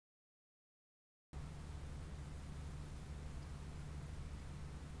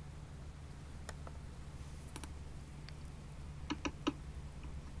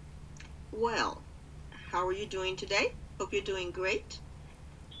Well, how are you doing today? Hope you're doing great.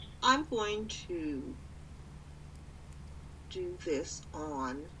 I'm going to do this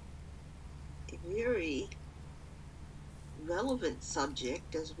on a very relevant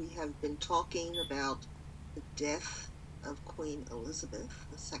subject as we have been talking about the death of Queen Elizabeth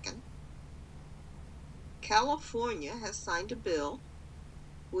II. California has signed a bill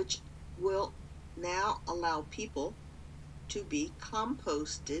which will now allow people to be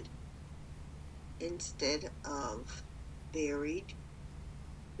composted instead of buried,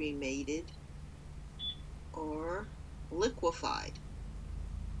 cremated, or liquefied.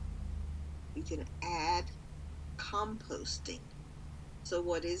 You can add composting. So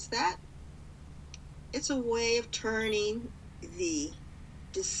what is that? It's a way of turning the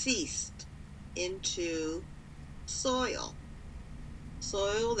deceased into soil.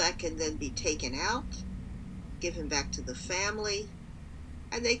 Soil that can then be taken out, given back to the family,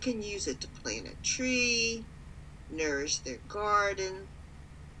 and they can use it to plant a tree, nourish their garden,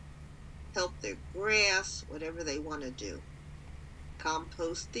 help their grass, whatever they want to do.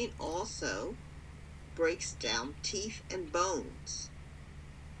 Composting also breaks down teeth and bones.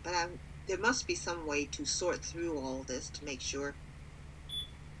 But there must be some way to sort through all this to make sure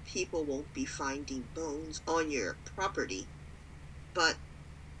people won't be finding bones on your property. But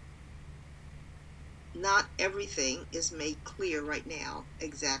not everything is made clear right now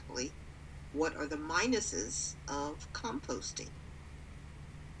exactly what are the minuses of composting.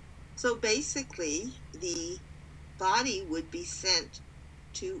 So basically, the body would be sent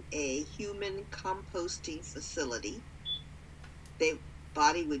to a human composting facility. The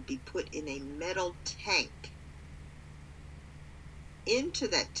body would be put in a metal tank. Into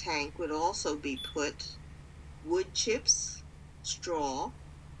that tank would also be put wood chips, straw,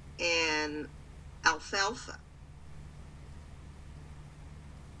 and alfalfa.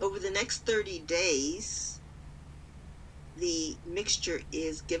 Over the next 30 days, the mixture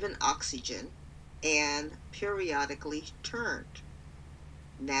is given oxygen and periodically turned.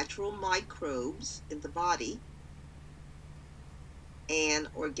 Natural microbes in the body and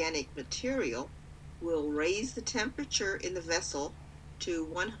organic material will raise the temperature in the vessel to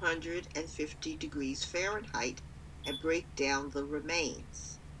 150 degrees Fahrenheit and break down the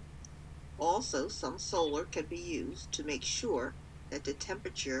remains. Also, some solar can be used to make sure that the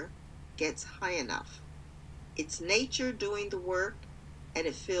temperature gets high enough. It's nature doing the work, and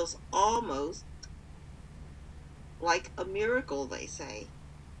it feels almost like a miracle, they say.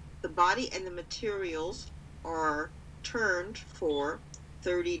 The body and the materials are turned for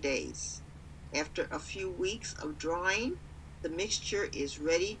 30 days. After a few weeks of drying, the mixture is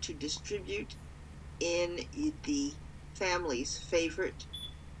ready to distribute in the family's favorite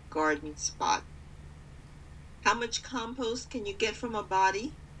garden spot. How much compost can you get from a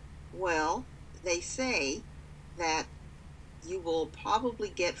body? Well, they say that you will probably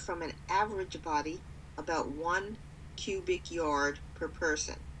get from an average body about 1 cubic yard per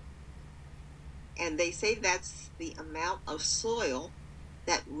person. And they say that's the amount of soil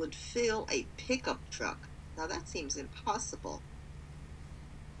that would fill a pickup truck. Now that seems impossible.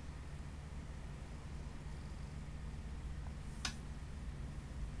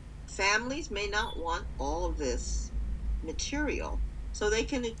 Families may not want all of this material, so they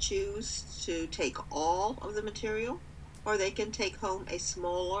can choose to take all of the material, or they can take home a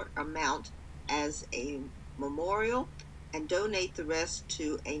smaller amount as a memorial and donate the rest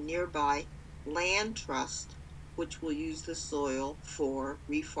to a nearby land trust, which will use the soil for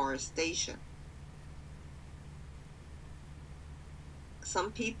reforestation.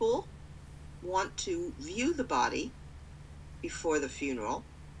 Some people want to view the body before the funeral,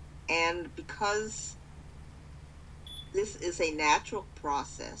 and because this is a natural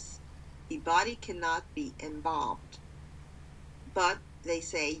process, the body cannot be embalmed. But they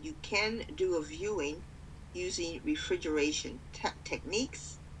say you can do a viewing using refrigeration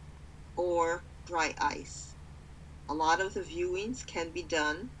techniques or dry ice. A lot of the viewings can be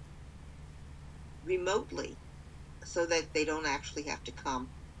done remotely so that they don't actually have to come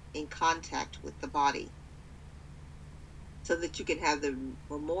in contact with the body. So that you can have the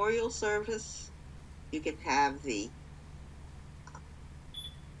memorial service, you can have the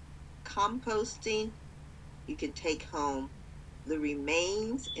composting, you can take home the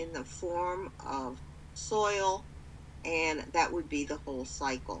remains in the form of soil, and that would be the whole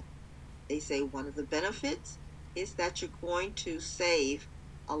cycle. They say one of the benefits is that you're going to save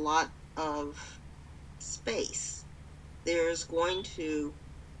a lot of space. There's going to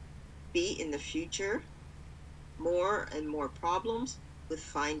be in the future more and more problems with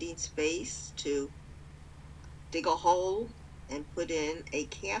finding space to dig a hole and put in a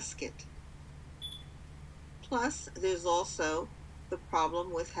casket. Plus, there's also the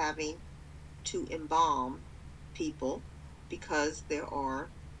problem with having to embalm people because there are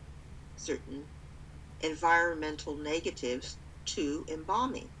certain environmental negatives to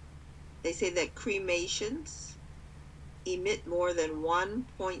embalming. They say that cremations emit more than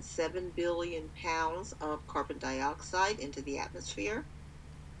 1.7 billion pounds of carbon dioxide into the atmosphere,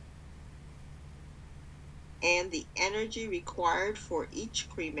 and the energy required for each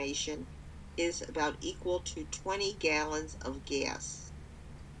cremation is about equal to 20 gallons of gas.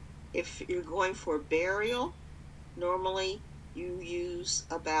 If you're going for burial, normally you use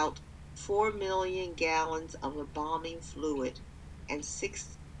about 4 million gallons of embalming fluid and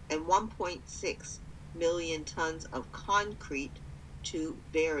 1.6 million tons of concrete to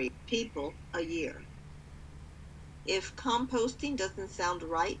bury people a year. If composting doesn't sound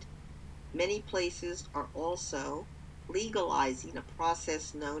right, many places are also legalizing a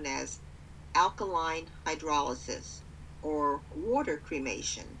process known as alkaline hydrolysis or water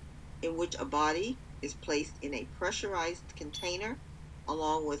cremation, in which a body is placed in a pressurized container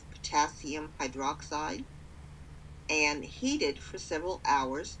along with potassium hydroxide and heated for several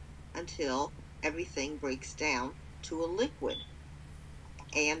hours until everything breaks down to a liquid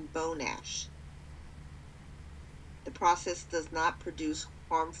and bone ash. The process does not produce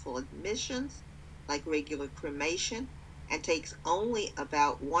harmful emissions like regular cremation and takes only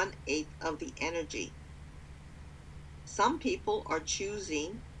about 1/8 of the energy. Some people are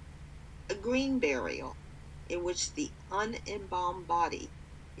choosing a green burial, in which the unembalmed body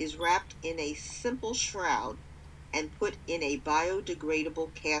is wrapped in a simple shroud and put in a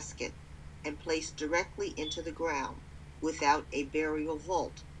biodegradable casket and placed directly into the ground without a burial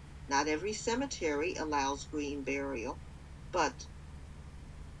vault. Not every cemetery allows green burial, but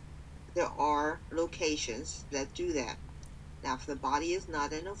there are locations that do that. Now, if the body is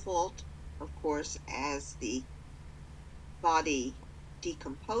not in a vault, of course, as the body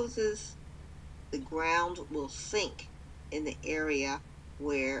decomposes, the ground will sink in the area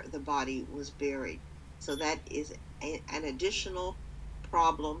where the body was buried. So that is an additional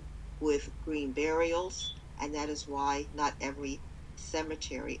problem with green burials, and that is why not every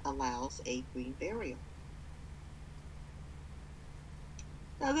cemetery allows a green burial.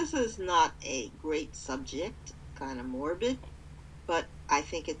 Now, this is not a great subject, kind of morbid, but I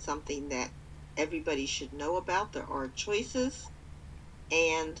think it's something that everybody should know about. There are choices,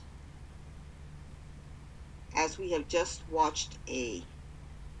 and as we have just watched a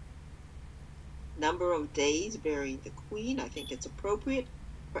number of days burying the Queen, I think it's appropriate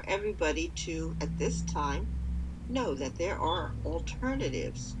for everybody to, at this time, know that there are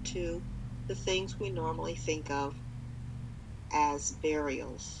alternatives to the things we normally think of as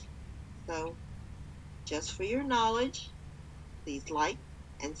burials. So, just for your knowledge, please like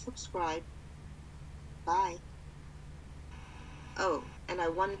and subscribe. Bye. Oh, and I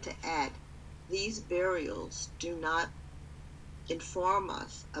wanted to add, these burials do not inform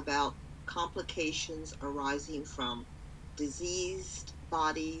us about complications arising from diseased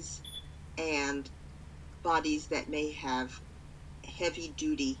bodies and bodies that may have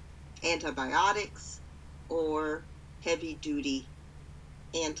heavy-duty antibiotics or heavy-duty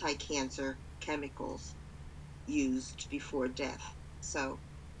anti-cancer chemicals used before death. So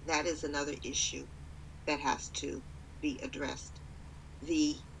that is another issue that has to be addressed.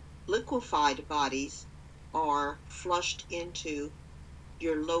 The liquefied bodies are flushed into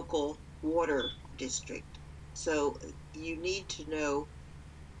your local water district. So you need to know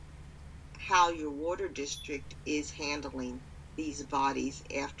how your water district is handling these bodies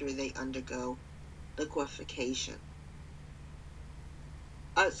after they undergo liquefaction.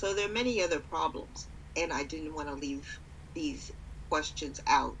 So there are many other problems, and I didn't want to leave these questions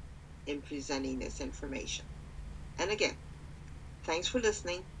out in presenting this information. And again, thanks for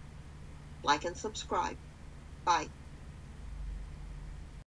listening. Like and subscribe. Bye.